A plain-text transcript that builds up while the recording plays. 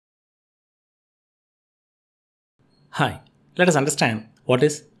Hi, let us understand what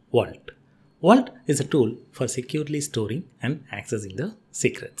is Vault. Vault is a tool for securely storing and accessing the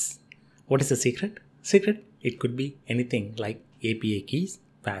secrets. What is a secret? Secret, it could be anything like API keys,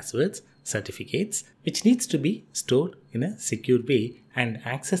 passwords, certificates, which needs to be stored in a secure way, and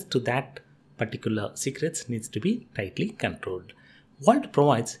access to that particular secrets needs to be tightly controlled. Vault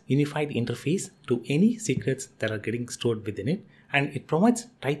provides unified interface to any secrets that are getting stored within it, and it provides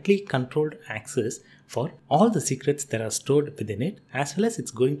tightly controlled access for all the secrets that are stored within it, as well as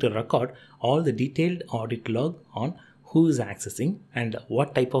it's going to record all the detailed audit log on who is accessing and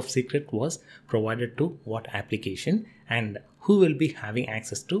what type of secret was provided to what application and who will be having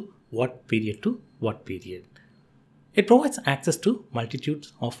access to what period to what period. It provides access to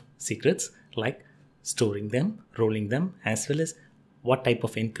multitudes of secrets like storing them, rolling them, as well as what type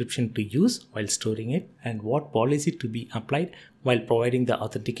of encryption to use while storing it and what policy to be applied while providing the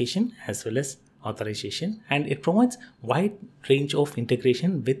authentication as well as authorization. And it provides wide range of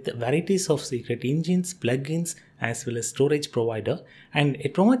integration with varieties of secret engines, plugins, as well as storage provider. And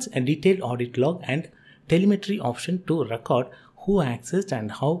it provides a detailed audit log and telemetry option to record who accessed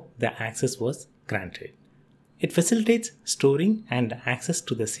and how the access was granted. It facilitates storing and access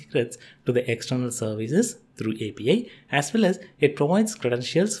to the secrets to the external services through API, as well as it provides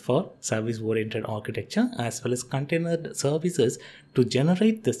credentials for service-oriented architecture as well as container services to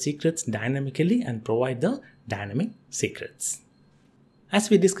generate the secrets dynamically and provide the dynamic secrets. As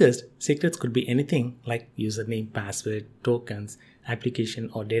we discussed, secrets could be anything like username, password, tokens,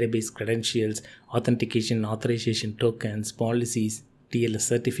 application or database credentials, authentication, authorization tokens, policies, TLS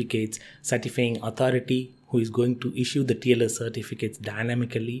certificates, certifying authority who is going to issue the TLS certificates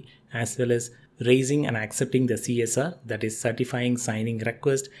dynamically, as well as raising and accepting the CSR, that is certifying signing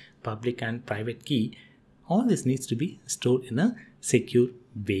request, public and private key. All this needs to be stored in a secure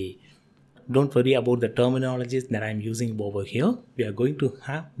way. Don't worry about the terminologies that I'm using over here. We are going to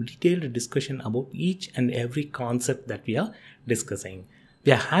have detailed discussion about each and every concept that we are discussing.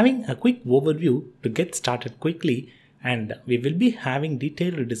 We are having a quick overview to get started quickly, and we will be having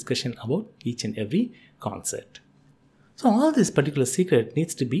detailed discussion about each and every concept. So all this particular secret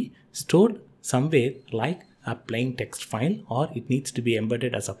needs to be stored somewhere like a plain text file, or it needs to be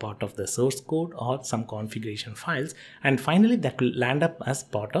embedded as a part of the source code or some configuration files, and finally that will land up as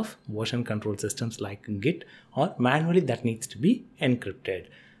part of version control systems like Git, or manually that needs to be encrypted.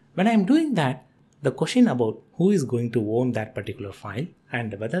 When I'm doing that, the question about who is going to own that particular file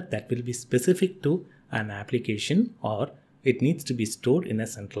and whether that will be specific to an application or it needs to be stored in a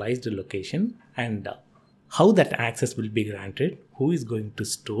centralized location, and how that access will be granted, who is going to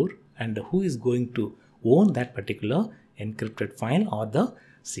store and who is going to own that particular encrypted file or the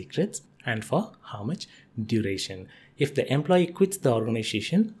secrets, and for how much duration. If the employee quits the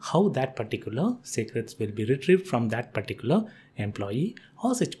organization, how that particular secrets will be retrieved from that particular employee.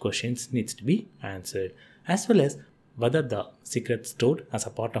 All such questions needs to be answered, as well as whether the secret stored as a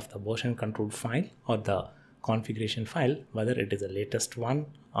part of the version control file or the configuration file, whether it is the latest one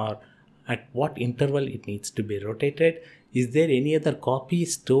or at what interval it needs to be rotated. Is there any other copy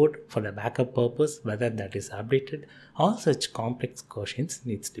stored for the backup purpose, whether that is updated? All such complex questions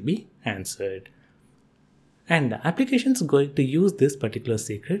needs to be answered. And the application is going to use this particular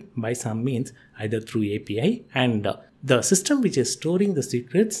secret by some means, either through API, and the system which is storing the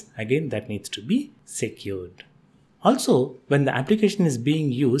secrets, again that needs to be secured. Also, when the application is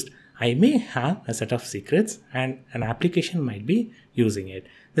being used, I may have a set of secrets and an application might be using it.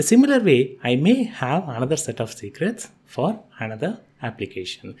 The similar way, I may have another set of secrets for another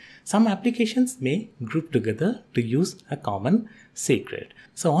application. Some applications may group together to use a common secret.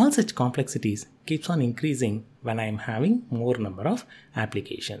 So all such complexities keeps on increasing when I am having more number of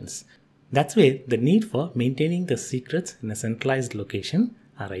applications. That's where the need for maintaining the secrets in a centralized location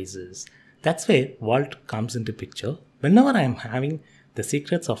arises. That's where Vault comes into picture. Whenever I am having the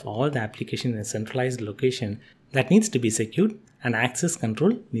secrets of all the application in a centralized location, that needs to be secured and access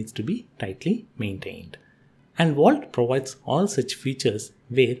control needs to be tightly maintained. And Vault provides all such features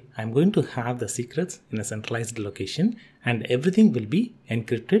where I'm going to have the secrets in a centralized location and everything will be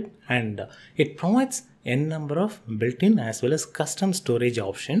encrypted, and it provides n number of built-in as well as custom storage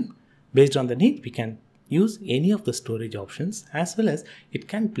option. Based on the need, we can use any of the storage options, as well as it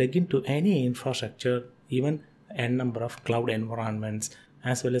can plug into any infrastructure, even n number of cloud environments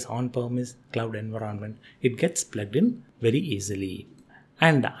as well as on-premise cloud environment. It gets plugged in very easily.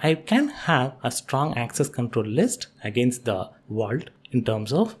 And I can have a strong access control list against the Vault in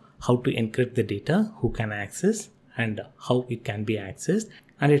terms of how to encrypt the data, who can access and how it can be accessed.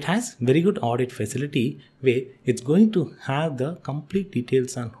 And it has very good audit facility where it's going to have the complete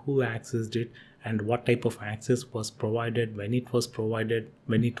details on who accessed it and what type of access was provided, when it was provided,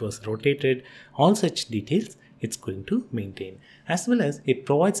 when it was rotated, all such details it's going to maintain. As well as it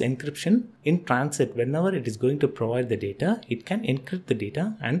provides encryption in transit. Whenever it is going to provide the data, it can encrypt the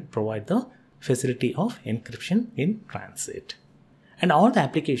data and provide the facility of encryption in transit. And all the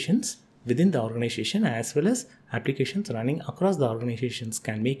applications within the organization as well as applications running across the organizations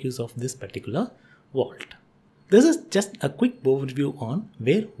can make use of this particular vault. This is just a quick overview on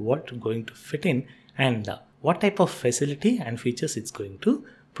where Vault is going to fit in and what type of facility and features it's going to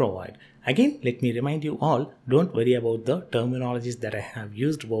provide. Again, let me remind you all, don't worry about the terminologies that I have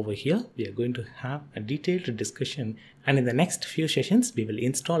used over here. We are going to have a detailed discussion, and in the next few sessions we will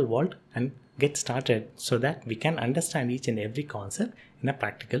install Vault and get started so that we can understand each and every concept in a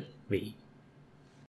practical way.